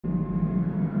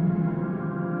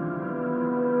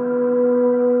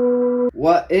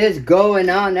What is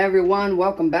going on, everyone?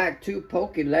 Welcome back to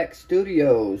Pokélex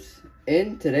Studios.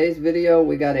 In today's video,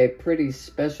 we got a pretty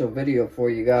special video for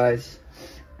you guys.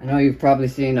 I know you've probably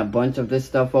seen a bunch of this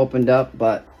stuff opened up,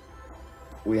 but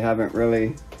we haven't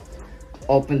really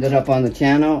opened it up on the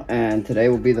channel, and today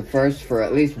will be the first for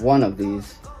at least one of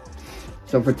these.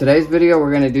 So for today's video,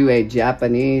 we're going to do a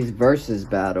Japanese versus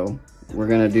battle. We're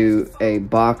going to do a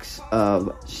box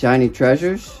of shiny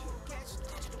treasures,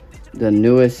 the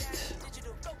newest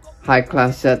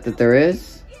high-class set that there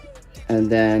is, and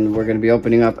then we're going to be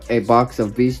opening up a box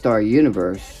of V-Star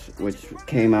Universe, which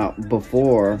came out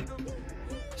before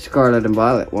Scarlet and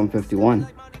Violet 151.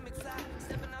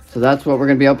 So that's what we're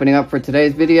going to be opening up for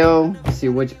today's video. See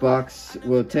which box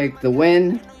will take the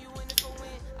win.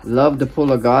 Love to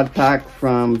pull a God Pack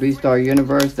from V-Star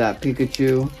Universe. That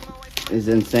Pikachu is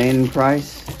insane in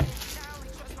price.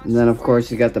 And then of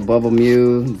course you got the Bubble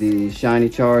Mew, the Shiny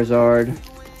Charizard,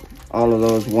 all of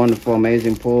those wonderful,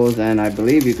 amazing pulls. And I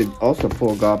believe you could also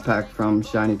pull God Pack from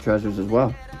Shiny Treasures as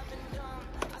well.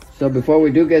 So before we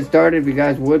do get started, if you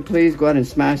guys would please go ahead and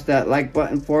smash that like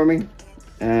button for me.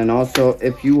 And also,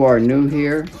 if you are new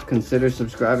here, consider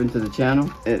subscribing to the channel.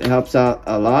 It helps out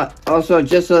a lot. Also,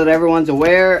 just so that everyone's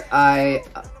aware, I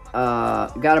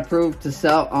got approved to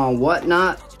sell on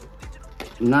Whatnot.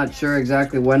 I'm not sure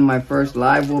exactly when my first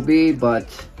live will be,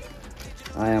 but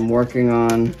I am working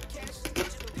on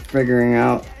figuring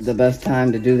out the best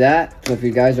time to do that. So if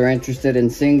you guys are interested in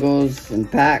singles and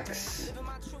packs,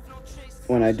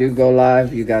 when I do go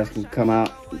live, you guys can come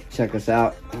out, check us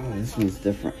out. Oh, this one's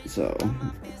different. So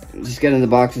just getting the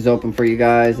boxes open for you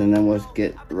guys, and then we'll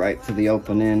get right to the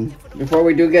opening. Before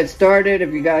we do get started,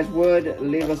 if you guys would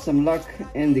leave us some luck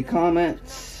in the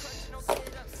comments.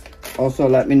 Also,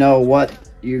 let me know what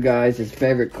you guys'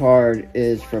 favorite card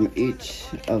is from each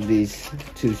of these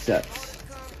two sets.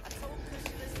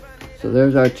 So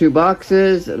there's our two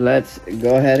boxes. Let's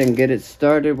go ahead and get it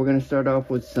started. We're going to start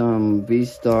off with some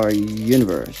V-Star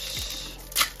Universe.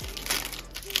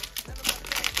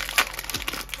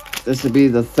 This will be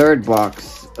the third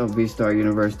box of V-Star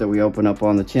Universe that we open up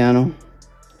on the channel.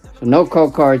 So no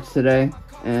code cards today.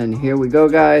 And here we go,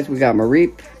 guys. We got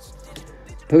Mareep,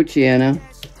 Poochyena,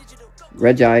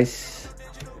 Regice.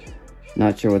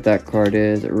 Not sure what that card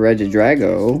is.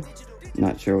 Regidrago.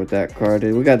 Not sure what that card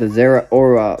is. We got the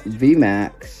Zeraora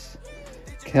VMAX,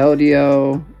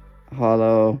 Keldeo,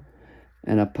 Hollow,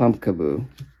 and a Pumpkaboo.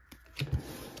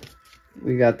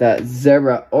 We got that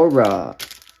Zeraora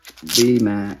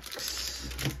VMAX.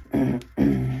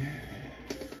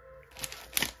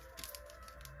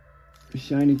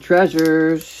 Shiny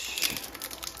Treasures.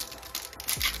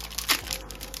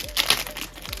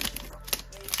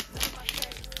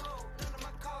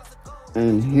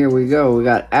 And here we go. We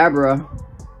got Abra.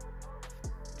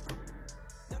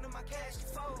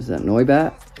 Is that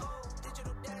Noibat?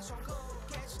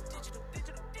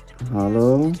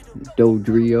 Hollow.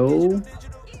 Dodrio.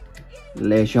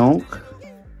 Lechonk.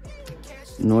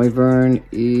 Noivern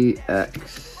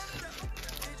EX.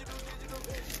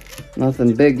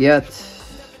 Nothing big yet.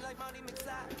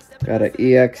 Got an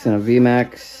EX and a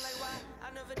VMAX.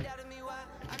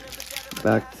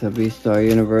 Back to V-Star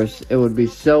Universe. It would be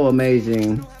so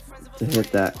amazing to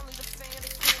hit that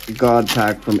God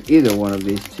Pack from either one of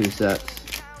these two sets.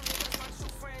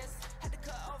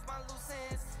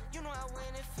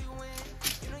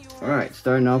 Alright,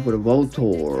 starting off with a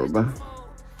Voltorb,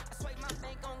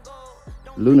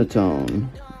 Lunatone,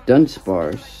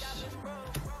 Dunsparce,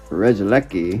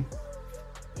 Regieleki,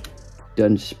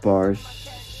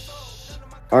 Dunsparce,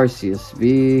 Arceus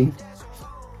V,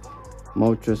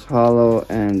 Moltres Hollow,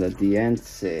 and the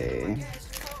Diancie.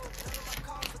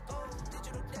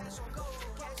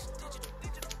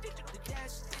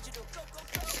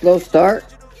 Slow start.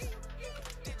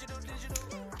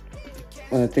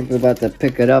 I think we're about to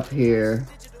pick it up here.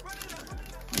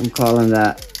 I'm calling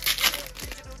that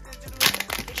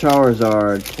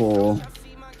Charizard pull.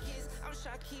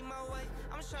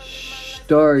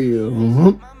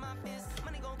 Staryu.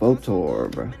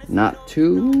 Voltorb. Not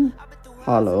too.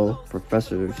 Hollow,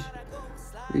 Professor's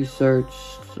Research,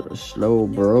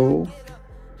 Slowbro,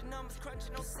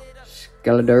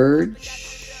 Skeledirge.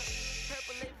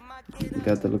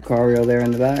 Got the Lucario there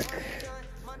in the back.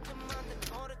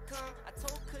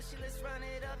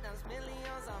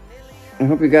 I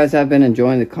hope you guys have been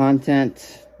enjoying the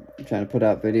content. I'm trying to put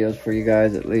out videos for you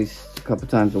guys at least a couple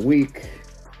times a week.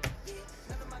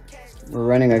 We're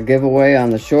running a giveaway on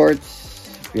the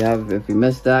shorts. If you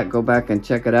missed that, go back and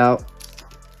check it out.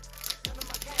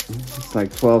 It's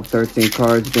like 12, 13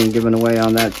 cards being given away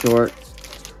on that short.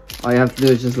 All you have to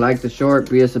do is just like the short,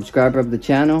 be a subscriber of the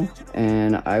channel,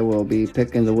 and I will be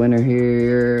picking the winner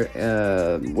here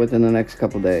within the next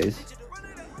couple days.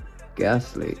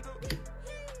 Ghastly.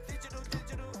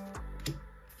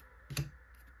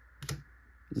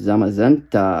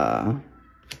 Zamazenta.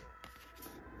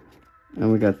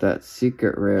 And we got that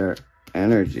secret rare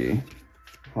energy.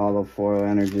 Hollow foil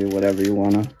energy, whatever you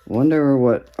wanna. Wonder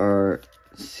what our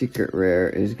secret rare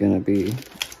is gonna be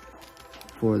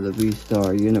for the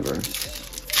V-Star universe.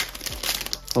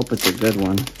 Hope it's a good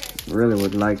one. Really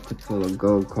would like to pull a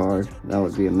gold card. That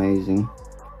would be amazing.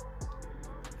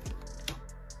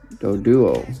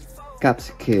 Doduo.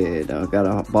 Capsicid. I got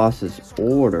a boss's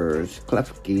orders.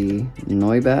 Klefki.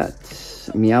 Noibat.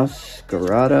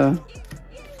 Meowscarada.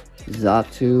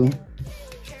 Zatu.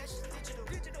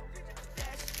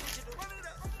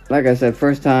 Like I said,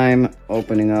 first time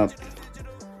opening up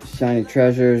shiny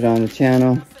treasures on the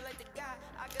channel.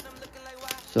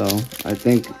 So I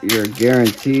think you're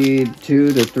guaranteed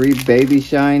 2 to 3 baby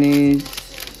shinies,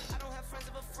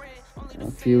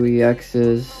 a few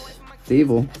EXs,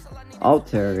 Thievul,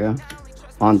 Altaria,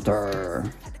 Haunter,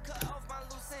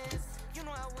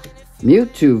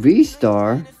 Mewtwo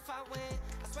V-Star,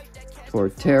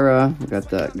 Torterra, we got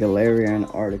the Galarian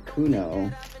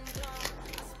Articuno.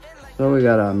 So we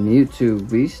got a Mewtwo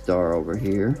V-Star over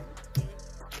here.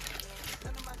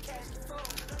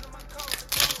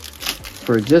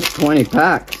 For just 20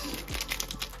 packs.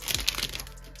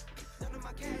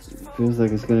 Feels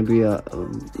like it's gonna be a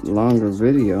longer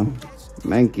video.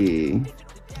 Mankey.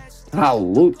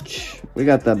 Howluch. We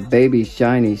got the baby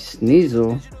shiny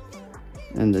Sneasel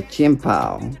and the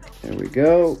Chimpao. There we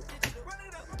go.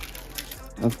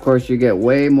 Of course, you get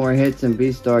way more hits in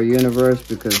V-Star Universe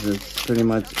because it's pretty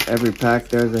much every pack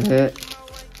there's a hit.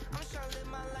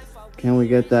 Can we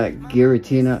get that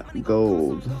Giratina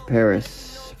Gold? Paris,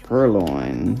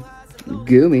 Purloin,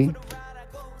 Goomy,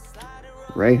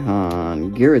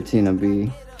 Rayhan, Giratina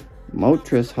B,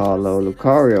 Moltres Hollow,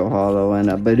 Lucario Hollow, and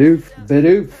a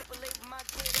Bidoof.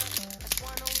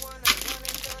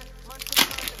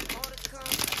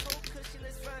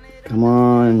 Come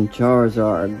on,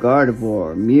 Charizard,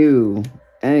 Gardevoir, Mew,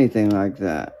 anything like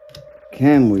that.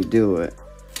 Can we do it?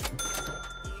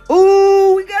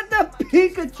 Ooh, we got the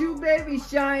Pikachu baby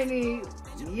shiny.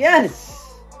 Yes!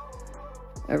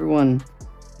 Everyone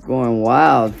going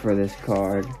wild for this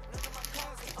card.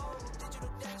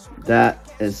 That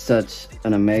is such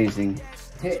an amazing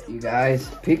hit, you guys.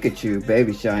 Pikachu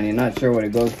baby shiny. Not sure what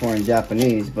it goes for in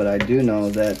Japanese, but I do know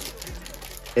that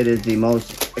it is the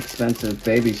most expensive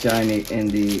baby shiny in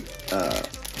the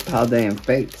Paldean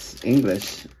Fates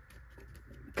English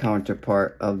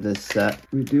counterpart of this set.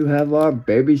 We do have our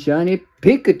baby shiny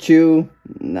Pikachu.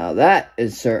 Now that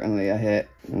is certainly a hit.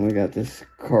 And we got this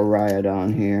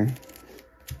Koraidon here.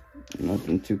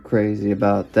 Nothing too crazy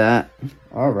about that.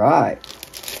 Alright.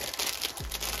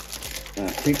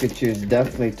 Pikachu's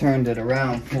definitely turned it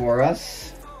around for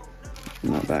us.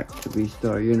 Now back to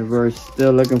V-Star Universe.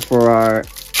 Still looking for our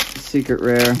secret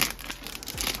rare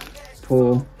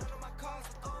pull.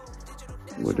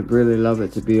 Would really love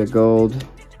it to be a gold.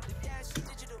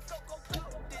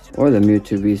 Or the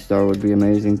Mewtwo V-Star would be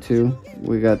amazing too.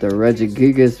 We got the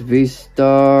Regigigas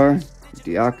V-Star,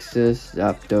 Deoxys,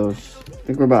 Zapdos. I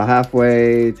think we're about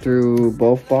halfway through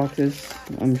both boxes,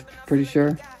 I'm pretty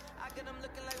sure.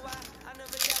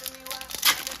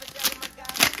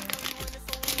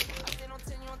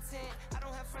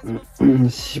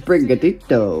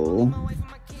 Sprigatito,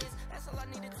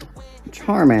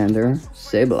 Charmander,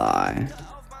 Sableye.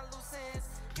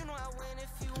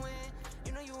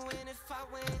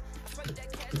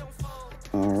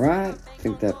 Alright, I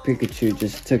think that Pikachu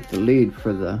just took the lead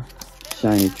for the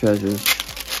shiny treasures.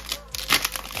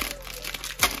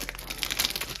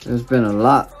 There's been a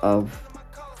lot of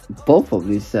both of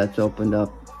these sets opened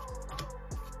up.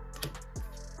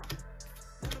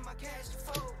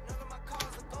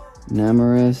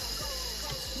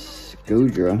 Namarus,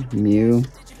 Goodra, Mew.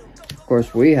 Of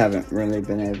course, we haven't really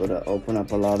been able to open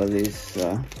up a lot of these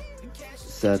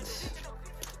sets.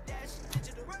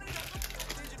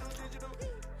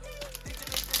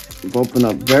 We've opened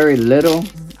up very little.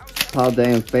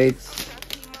 Paldean Fates.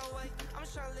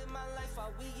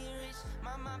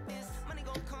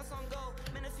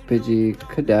 Pidgey,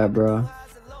 Kadabra,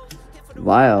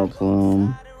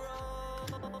 Vileplume,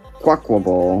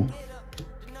 Quaquaval.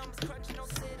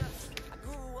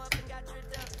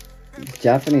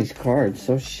 Japanese card,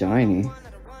 so shiny.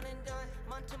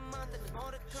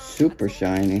 Super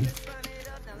shiny.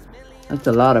 That's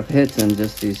a lot of hits in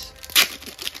just these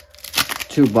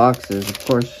 2 boxes. Of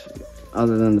course,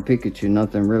 Other than the Pikachu,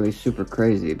 nothing really super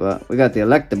crazy. But we got the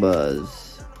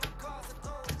Electabuzz,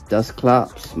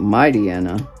 Dusclops,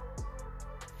 Mightyena,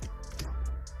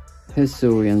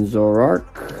 Hisuian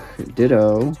Zoroark,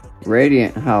 Ditto,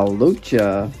 Radiant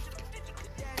Hawlucha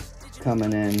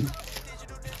coming in.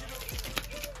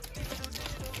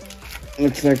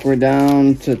 Looks like we're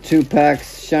down to 2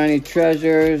 packs Shiny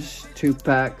Treasures, 2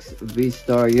 packs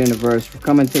V-Star Universe. We're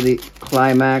coming to the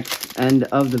climax end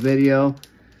of the video.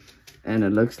 And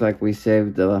it looks like we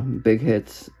saved the big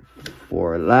hits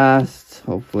for last.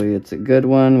 Hopefully it's a good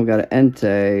one. We got an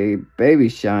Entei, Baby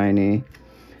Shiny.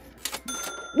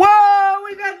 Whoa!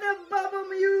 We got the Bubble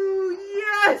Mew!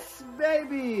 Yes,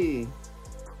 baby!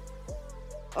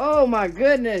 Oh my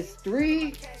goodness.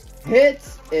 3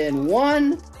 hits in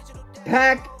 1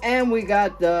 pack. And we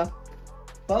got the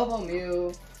Bubble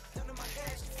Mew.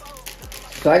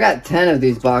 So I got 10 of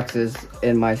these boxes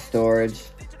in my storage.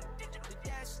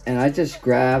 And I just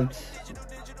grabbed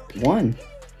 1.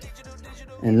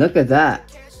 And look at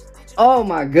that. Oh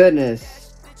my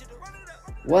goodness.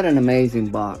 What an amazing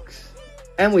box.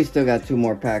 And we still got 2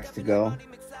 more packs to go.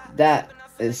 That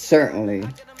is certainly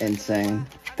insane.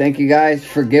 Thank you guys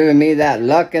for giving me that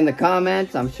luck in the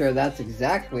comments. I'm sure that's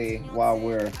exactly why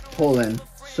we're pulling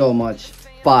so much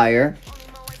fire.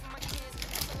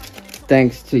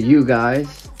 Thanks to you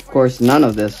guys. Of course, none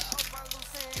of this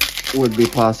would be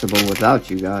possible without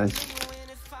you guys.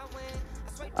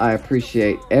 I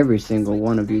appreciate every single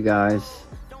one of you guys.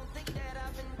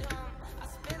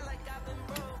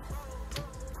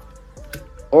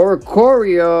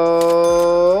 Oricorio,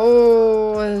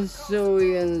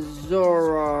 Hisuian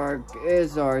Zoroark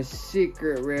is our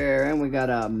secret rare, and we got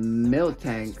a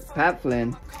Miltank,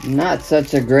 Papflin. Not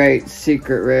such a great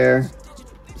secret rare.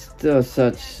 Still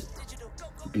such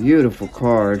beautiful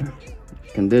card.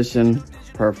 Condition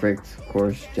perfect, of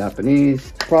course,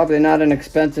 Japanese. Probably not an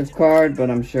expensive card, but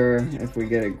I'm sure if we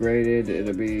get it graded,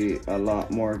 it'll be a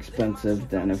lot more expensive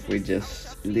than if we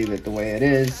just leave it the way it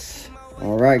is.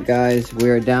 All right, guys, we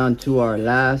are down to our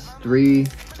last 3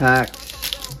 packs.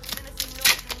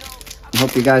 I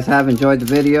hope you guys have enjoyed the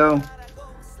video.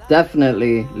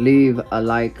 Definitely leave a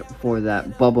like for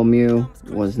that Bubble Mew.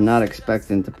 Was not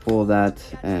expecting to pull that,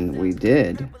 and we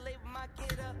did,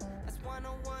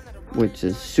 which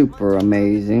is super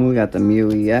amazing. We got the Mew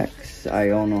EX,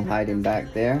 Iono hiding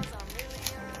back there.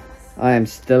 I am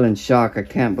still in shock. I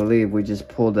can't believe we just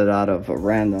pulled it out of a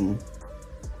random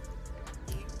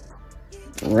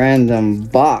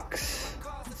box.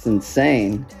 It's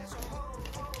insane.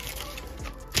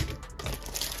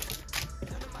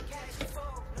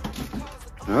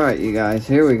 Alright, you guys,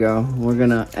 here we go. We're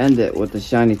gonna end it with the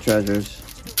Shiny Treasures.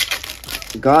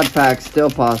 God Pack still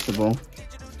possible.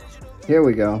 Here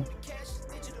we go.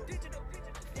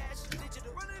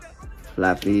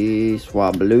 Flappy,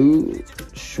 Swablu,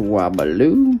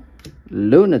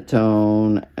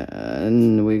 Lunatone,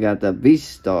 and we got the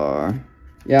V-Star.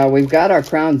 Yeah, we've got our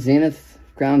Crown Zenith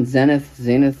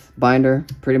binder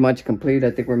pretty much complete.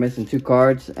 I think we're missing 2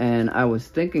 cards, and I was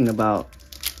thinking about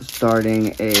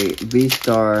starting a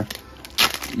V-Star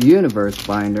Universe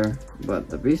binder, but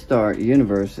the V-Star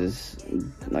Universe is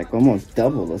like almost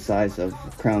double the size of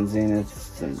Crown Zenith.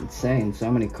 It's insane.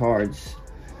 So many cards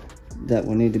that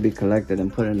will need to be collected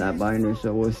and put in that binder,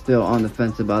 so we're still on the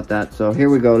fence about that. So here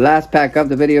we go, last pack of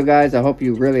the video, guys. I hope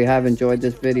you really have enjoyed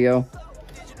this video.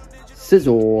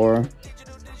 Scizor.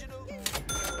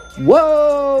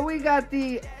 Whoa, we got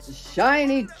the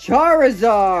Shiny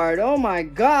Charizard. Oh my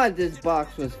god, this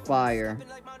box was fire.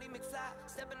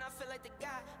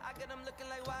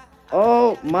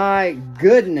 Oh my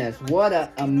goodness, what an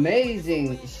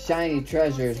amazing Shiny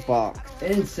Treasures box.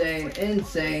 Insane,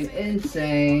 insane,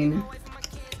 insane.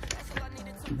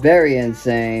 Very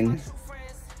insane.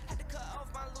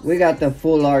 We got the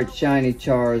full art Shiny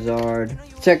Charizard.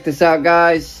 Check this out,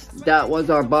 guys. That was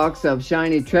our box of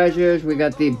Shiny Treasures. We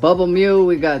got the Bubble Mew,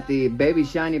 we got the Baby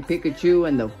Shiny Pikachu,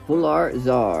 and the full art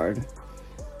Zard.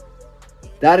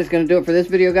 That is going to do it for this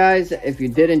video, guys. If you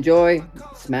did enjoy,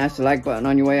 smash the like button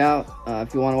on your way out.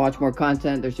 If you want to watch more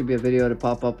content, there should be a video to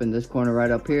pop up in this corner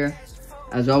right up here.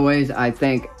 As always, I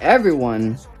thank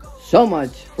everyone so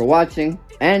much for watching,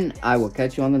 and I will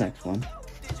catch you on the next one.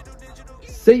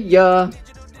 See ya!